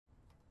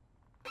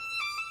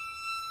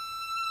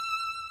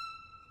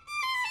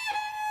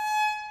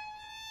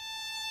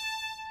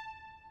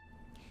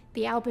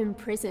The album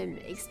PRISM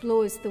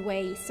explores the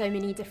way so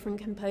many different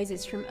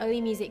composers from early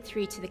music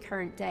through to the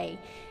current day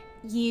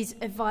use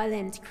a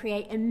violin to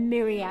create a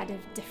myriad of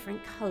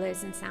different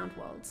colours and sound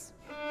worlds.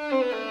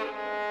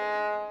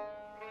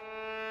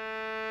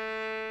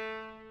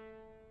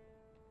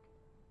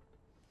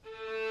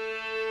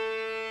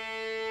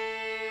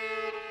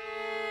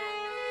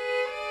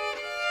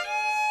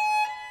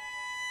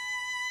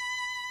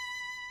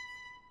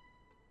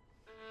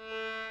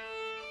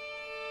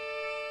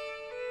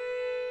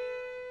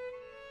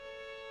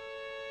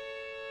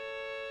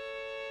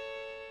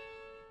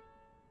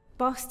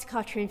 Bach's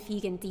Tocatta and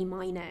Fugue in D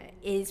minor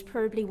is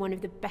probably one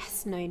of the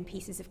best known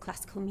pieces of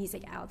classical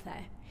music out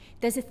there.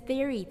 There's a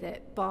theory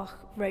that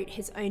Bach wrote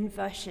his own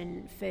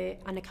version for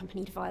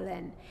unaccompanied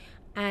violin,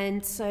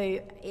 and so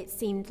it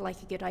seemed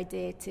like a good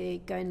idea to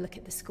go and look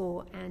at the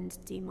score and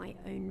do my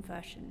own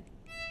version.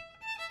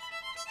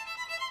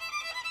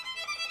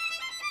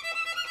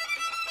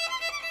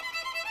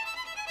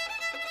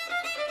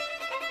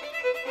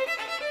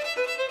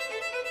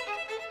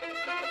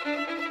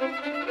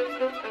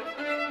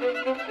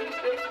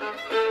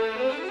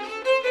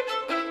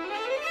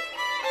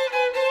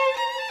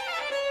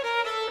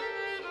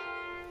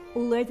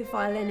 Although the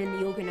violin and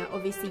the organ are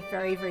obviously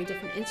very, very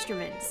different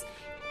instruments,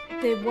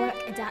 the work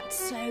adapts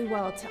so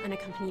well to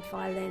unaccompanied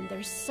violin.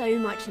 There's so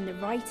much in the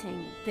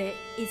writing that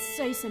is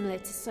so similar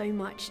to so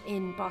much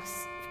in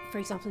Bach's, for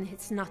example, in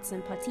his sonatas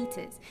and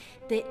partitas,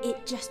 that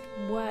it just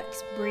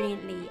works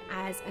brilliantly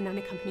as an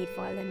unaccompanied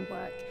violin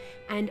work,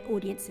 and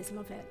audiences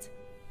love it.